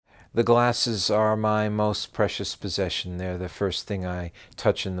The glasses are my most precious possession. They're the first thing I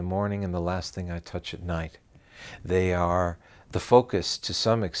touch in the morning and the last thing I touch at night. They are the focus, to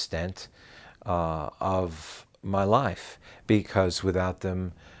some extent, of my life, because without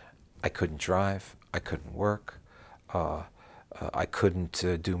them, I couldn't drive, I couldn't work, I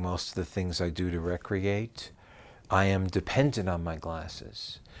couldn't do most of the things I do to recreate. I am dependent on my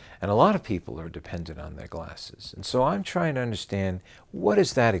glasses. And a lot of people are dependent on their glasses. And so I'm trying to understand, what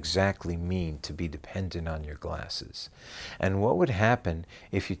does that exactly mean, to be dependent on your glasses? And what would happen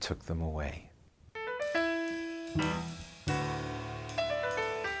if you took them away?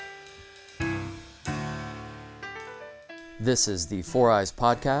 This is the Four Eyes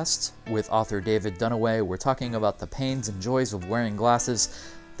Podcast with author David Dunaway. We're talking about the pains and joys of wearing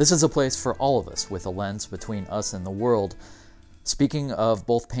glasses. This is a place for all of us with a lens between us and the world. Speaking of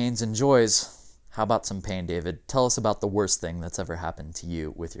both pains and joys, how about some pain, David? Tell us about the worst thing that's ever happened to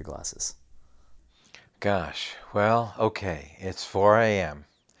you with your glasses. Gosh, well, okay, it's 4 a.m.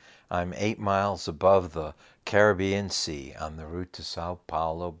 I'm 8 miles above the Caribbean Sea on the route to Sao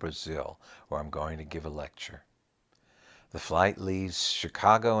Paulo, Brazil, where I'm going to give a lecture. The flight leaves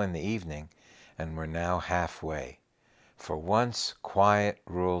Chicago in the evening, and we're now halfway. For once, quiet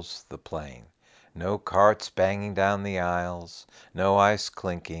rules the plane. No carts banging down the aisles, no ice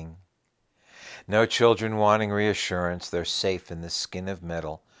clinking, no children wanting reassurance they're safe in the skin of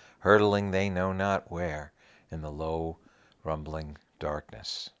metal, hurtling they know not where in the low, rumbling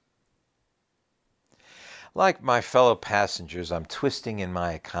darkness. Like my fellow passengers, I'm twisting in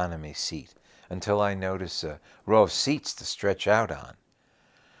my economy seat until I notice a row of seats to stretch out on.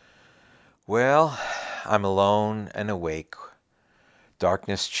 Well, I'm alone and awake.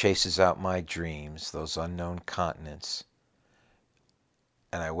 Darkness chases out my dreams, those unknown continents,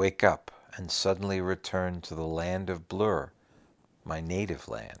 and I wake up and suddenly return to the land of blur, my native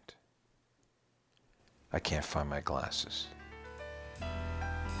land. I can't find my glasses.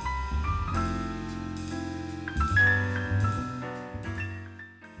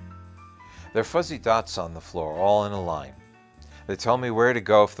 There are fuzzy dots on the floor, all in a line. They tell me where to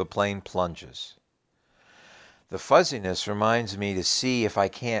go if the plane plunges. The fuzziness reminds me to see if I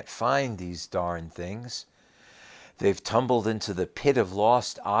can't find these darn things. They've tumbled into the pit of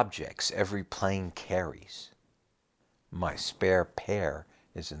lost objects every plane carries. My spare pair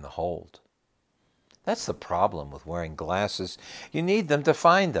is in the hold. That's the problem with wearing glasses. You need them to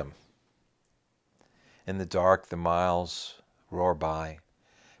find them. In the dark, the miles roar by.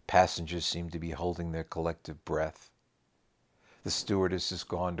 Passengers seem to be holding their collective breath. The stewardess has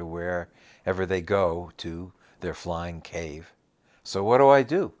gone to wherever they go to, their flying cave. So what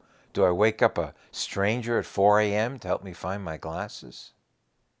do? Do I wake up a stranger at 4 a.m. to help me find my glasses?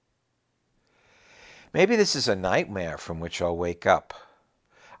 Maybe this is a nightmare from which I'll wake up.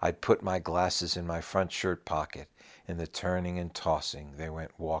 I'd put my glasses in my front shirt pocket. In the turning and tossing, they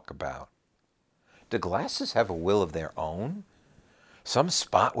went walkabout. Do glasses have a will of their own? Some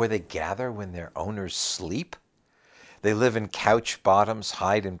spot where they gather when their owners sleep? They live in couch bottoms,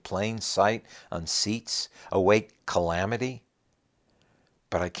 hide in plain sight on seats, await calamity.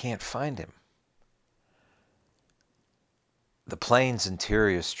 But I can't find him. The plane's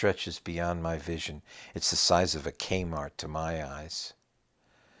interior stretches beyond my vision. It's the size of a Kmart to my eyes.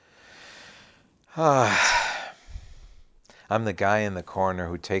 I'm the guy in the corner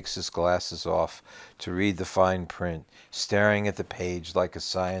who takes his glasses off to read the fine print, staring at the page like a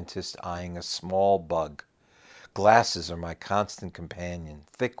scientist eyeing a small bug. Glasses are my constant companion,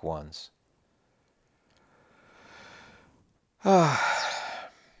 thick ones. There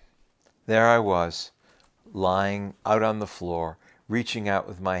I was, lying out on the floor, reaching out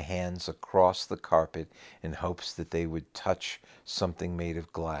with my hands across the carpet in hopes that they would touch something made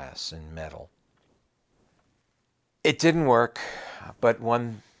of glass and metal. It didn't work, but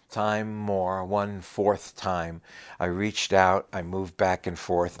one fourth time, I reached out, I moved back and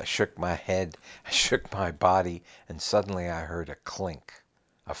forth, I shook my head, I shook my body, and suddenly I heard a clink,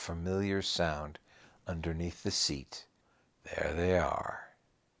 a familiar sound underneath the seat. There they are.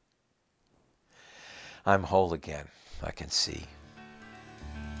 I'm whole again, I can see.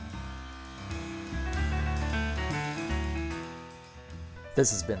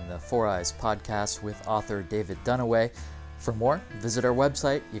 This has been the Four Eyes Podcast with author David Dunaway. For more, visit our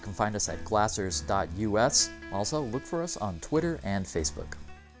website. You can find us at glassers.us. Also, look for us on Twitter and Facebook.